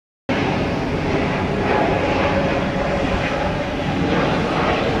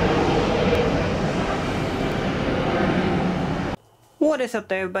What is up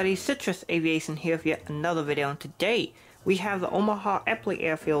there, everybody? Citrus Aviation here with yet another video, and today we have the Omaha Eppley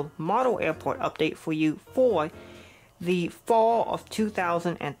Airfield model airport update for you for the fall of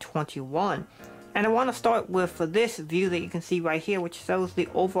 2021. And I want to start with this view that you can see right here, which shows the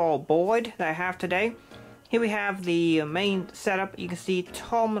overall board that I have today. Here we have the main setup. You can see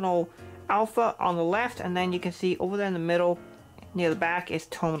Terminal Alpha on the left, and then you can see over there in the middle near the back is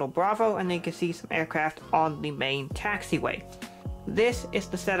Terminal Bravo, and then you can see some aircraft on the main taxiway. This is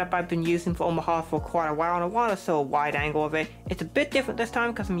the setup I've been using for Omaha for quite a while, and I want to show a wide angle of it. It's a bit different this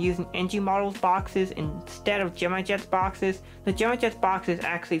time because I'm using NG Models boxes instead of Gemini-Jets boxes. The Gemini-Jets boxes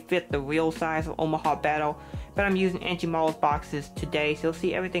actually fit the real size of Omaha better, but I'm using NG Models boxes today, so you'll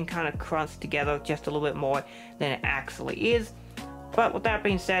see everything kind of crunched together just a little bit more than it actually is. But with that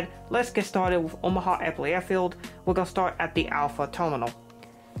being said, let's get started with Omaha Eppley Airfield. We're going to start at the Alpha Terminal.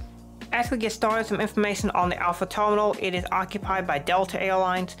 As we get started, some information on the Alpha Terminal. It is occupied by Delta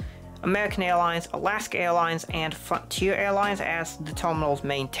Airlines, American Airlines, Alaska Airlines, and Frontier Airlines as the terminal's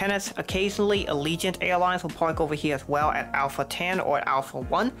main tenants. Occasionally, Allegiant Airlines will park over here as well at Alpha 10 or at Alpha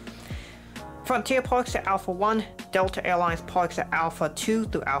 1. Frontier parks at Alpha 1, Delta Airlines parks at Alpha 2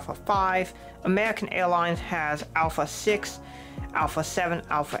 through Alpha 5, American Airlines has Alpha 6, Alpha 7,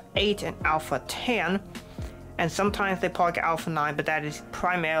 Alpha 8, and Alpha 10. And sometimes they park at Alpha 9, but that is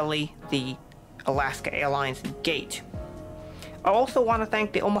primarily the Alaska Airlines gate. I also want to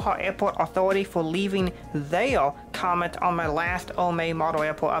thank the Omaha Airport Authority for leaving their comment on my last OMA model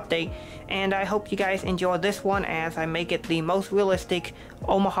airport update, and I hope you guys enjoy this one as I make it the most realistic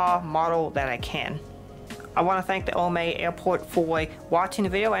Omaha model that I can. I want to thank the OMA Airport for watching the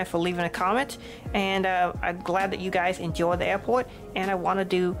video and for leaving a comment, and I'm glad that you guys enjoy the airport, and I want to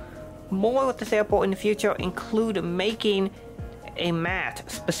do more with this airport in the future, include making a mat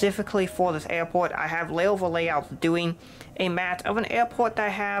specifically for this airport. I have layover layouts doing a mat of an airport that I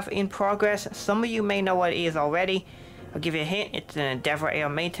have in progress. Some of you may know what it is already. I'll give you a hint. It's an Endeavor Air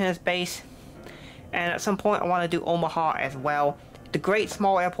Maintenance Base, and at some point I want to do Omaha as well. The great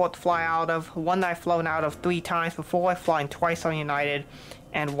small airport to fly out of, one that I've flown out of 3 times before, flying twice on United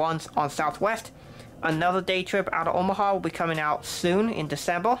and once on Southwest. Another day trip out of Omaha will be coming out soon in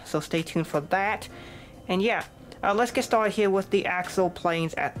December, so stay tuned for that. And yeah, let's get started here with the actual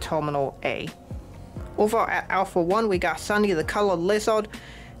planes at Terminal A. Over at Alpha 1, we got Sunny the Colored Lizard,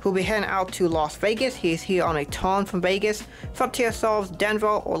 who'll be heading out to Las Vegas. He's here on a turn from Vegas. Frontier serves Denver,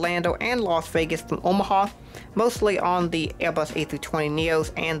 Orlando, and Las Vegas from Omaha, mostly on the Airbus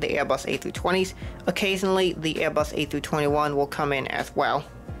A320neos and the Airbus A320s. Occasionally, the Airbus A321 will come in as well.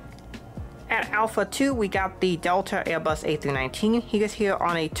 At Alpha 2, we got the Delta Airbus A319. He is here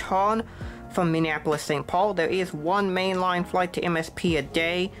on a turn from Minneapolis-St. Paul. There is one mainline flight to MSP a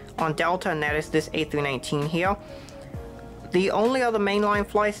day on Delta, and that is this A319 here. The only other mainline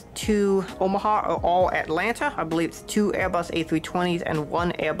flights to Omaha are all Atlanta. I believe it's 2 Airbus A320s and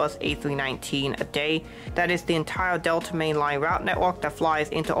 1 Airbus A319 a day. That is the entire Delta mainline route network that flies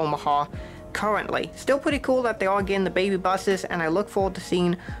into Omaha currently. Still pretty cool that they are getting the baby buses, and I look forward to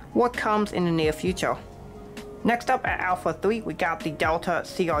seeing what comes in the near future. Next up at Alpha 3, we got the Delta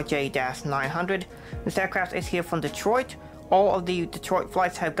CRJ-900. This aircraft is here from Detroit. All of the Detroit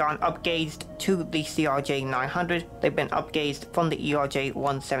flights have gone upgauged to the CRJ-900. They've been upgauged from the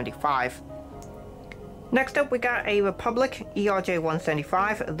ERJ-175. Next up, we got a Republic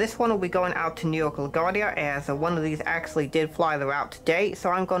ERJ-175. This one will be going out to New York LaGuardia, as one of these actually did fly the route today, so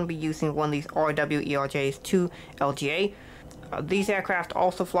I'm going to be using one of these RW ERJs to LGA. These aircraft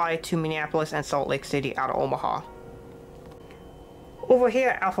also fly to Minneapolis and Salt Lake City out of Omaha. Over here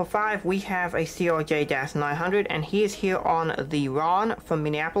at Alpha 5, we have a CRJ-900, and he is here on the RON from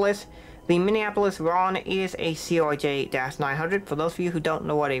Minneapolis. The Minneapolis RON is a CRJ-900. For those of you who don't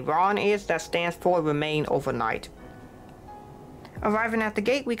know what a RON is, that stands for Remain Overnight. Arriving at the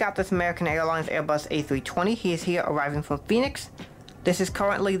gate, we got this American Airlines Airbus A320. He is here arriving from Phoenix. This is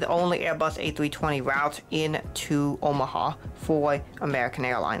currently the only Airbus A320 route into Omaha for American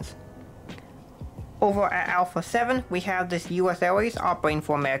Airlines. Over at Alpha 7, we have this US Airways operating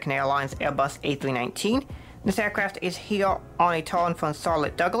for American Airlines Airbus A319. This aircraft is here on a turn from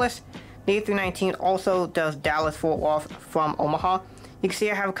Charlotte Douglas. The A319 also does Dallas-Fort Worth from Omaha. You can see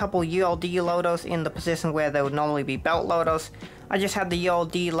I have a couple ULD loaders in the position where there would normally be belt loaders. I just have the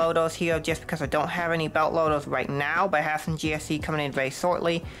ULD loaders here just because I don't have any belt loaders right now, but I have some GSC coming in very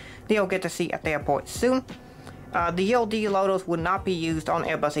shortly. They'll get to see at the airport soon. The ULD loaders would not be used on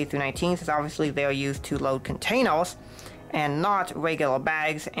Airbus A319s, as obviously they are used to load containers and not regular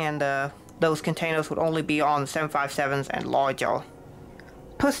bags, and those containers would only be on 757s and larger.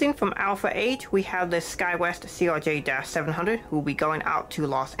 Pushing from Alpha 8, we have the SkyWest CRJ-700, who will be going out to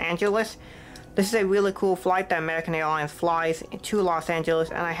Los Angeles. This is a really cool flight that American Airlines flies to Los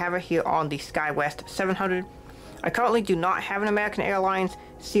Angeles, and I have it here on the SkyWest 700. I currently do not have an American Airlines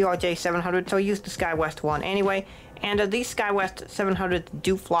CRJ-700, so I use the SkyWest one anyway. And these SkyWest 700s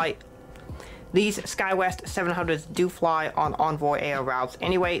do fly. These SkyWest 700s do fly on Envoy Air routes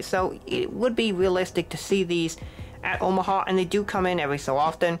anyway, so it would be realistic to see these at Omaha, and they do come in every so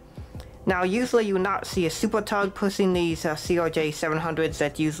often. Now, usually you will not see a super tug pushing these CRJ 700s.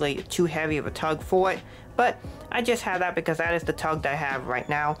 That's usually too heavy of a tug for it, but I just have that because that is the tug that I have right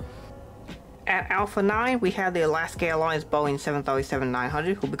now. At Alpha 9, we have the Alaska Airlines Boeing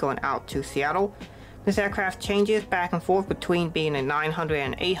 737-900, who will be going out to Seattle. This aircraft changes back and forth between being a 900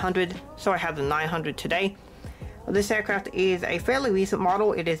 and 800, so I have the 900 today. This aircraft is a fairly recent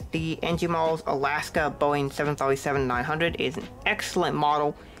model. It is the NG Models Alaska Boeing 737-900. It is an excellent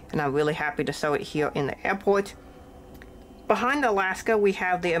model, and I'm really happy to show it here in the airport. Behind Alaska, we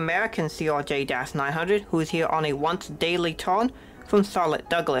have the American CRJ-900, who is here on a once daily turn from Charlotte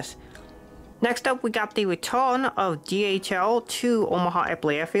Douglas. Next up, we got the return of DHL to Omaha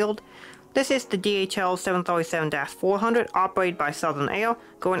Eppley Airfield. This is the DHL 737-400, operated by Southern Air,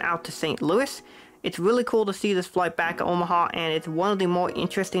 going out to St. Louis. It's really cool to see this flight back at Omaha, and it's one of the more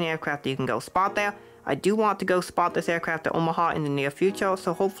interesting aircraft that you can go spot there. I do want to go spot this aircraft at Omaha in the near future,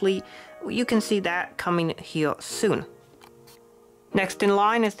 so hopefully you can see that coming here soon. Next in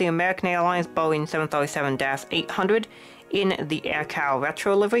line is the American Airlines Boeing 737-800 in the AirCal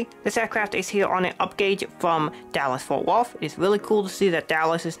Retro livery. This aircraft is here on an upgauge from Dallas-Fort Worth. It's really cool to see that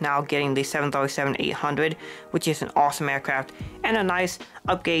Dallas is now getting the 737-800, which is an awesome aircraft and a nice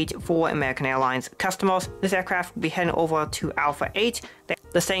upgauge for American Airlines customers. This aircraft will be heading over to Alpha 8,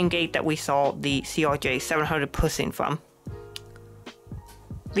 the same gate that we saw the CRJ-700 pushing from.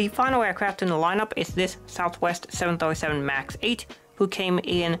 The final aircraft in the lineup is this Southwest 737 MAX 8, who came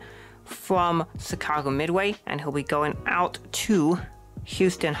in from Chicago Midway, and he'll be going out to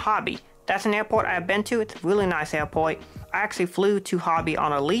Houston Hobby. That's an airport I've been to. It's a really nice airport. I actually flew to Hobby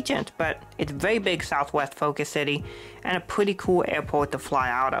on Allegiant, but it's a very big Southwest focus city and a pretty cool airport to fly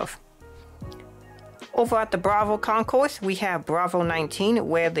out of. Over at the Bravo concourse, we have Bravo 19,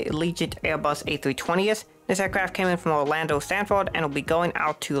 where the Allegiant Airbus A320 is. This aircraft came in from Orlando Stanford and will be going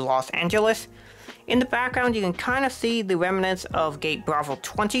out to Los Angeles. In the background, you can kind of see the remnants of gate Bravo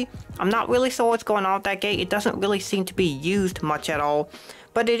 20. I'm not really sure what's going on with that gate. It doesn't really seem to be used much at all,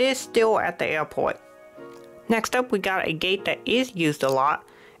 but it is still at the airport. Next up, we got a gate that is used a lot,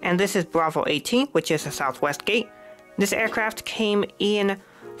 and this is Bravo 18, which is a Southwest gate. This aircraft came in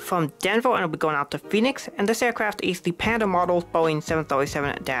from Denver and will be going out to Phoenix, and this aircraft is the Panda Models Boeing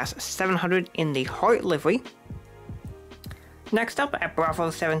 737-700 in the Heart livery. Next up at Bravo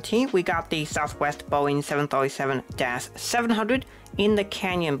 17, we got the Southwest Boeing 737-700 in the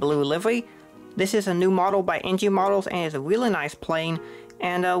Canyon Blue livery. This is a new model by NG Models and is a really nice plane,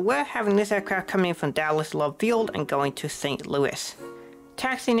 and we're having this aircraft coming in from Dallas Love Field and going to St. Louis.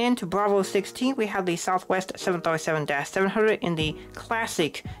 Taxiing in to Bravo 16, we have the Southwest 737-700 in the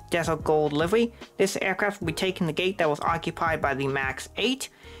classic Desert Gold livery. This aircraft will be taking the gate that was occupied by the MAX 8.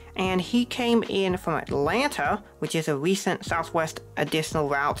 And he came in from Atlanta, which is a recent Southwest additional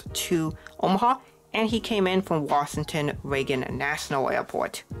route to Omaha, and he came in from Washington Reagan National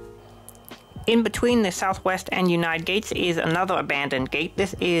Airport. In between the Southwest and United gates is another abandoned gate.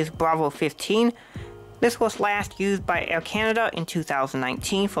 This is Bravo 15. This was last used by Air Canada in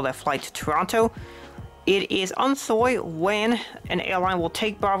 2019 for their flight to Toronto. It is uncertain when an airline will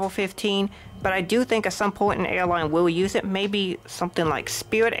take Bravo 15, but I do think at some point an airline will use it. Maybe something like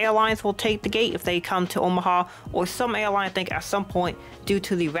Spirit Airlines will take the gate if they come to Omaha, or some airline I think at some point, due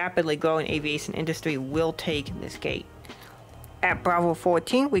to the rapidly growing aviation industry, will take this gate. At Bravo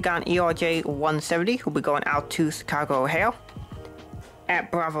 14, we got an ERJ 170 who'll be going out to Chicago O'Hare.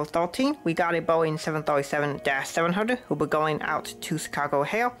 At Bravo 13, we got a Boeing 737-700 who'll be going out to Chicago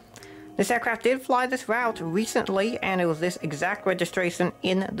O'Hare. This aircraft did fly this route recently, and it was this exact registration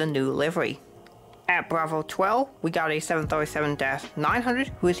in the new livery. At Bravo 12, we got a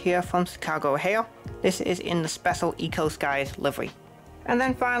 737-900 who is here from Chicago O'Hare. This is in the special Eco Skies livery. And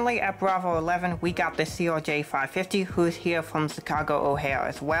then finally at Bravo 11, we got the CRJ-550 who is here from Chicago O'Hare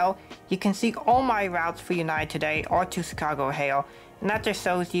as well. You can see all my routes for United today are to Chicago O'Hare, and that just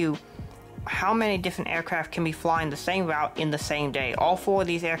shows you how many different aircraft can be flying the same route in the same day. All four of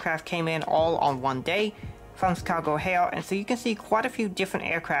these aircraft came in all on one day from Chicago O'Hare, and so you can see quite a few different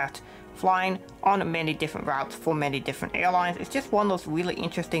aircraft flying on many different routes for many different airlines. It's just one of those really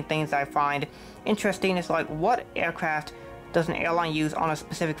interesting things I find interesting. Is like, what aircraft does an airline use on a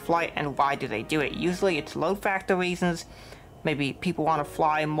specific flight, and why do they do it? Usually it's load factor reasons. Maybe people want to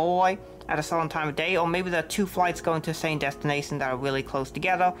fly more at a certain time of day, or maybe there are two flights going to the same destination that are really close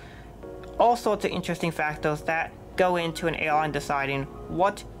together. All sorts of interesting factors that go into an airline deciding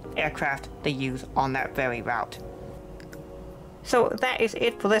what aircraft they use on that very route. So that is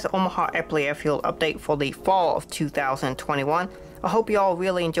it for this Omaha Eppley Airfield update for the fall of 2021. I hope you all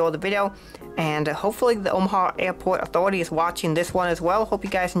really enjoyed the video, and hopefully the Omaha Airport Authority is watching this one as well. Hope you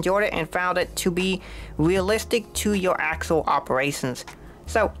guys enjoyed it and found it to be realistic to your actual operations.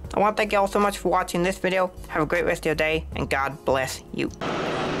 So I want to thank you all so much for watching this video. Have a great rest of your day, and God bless you.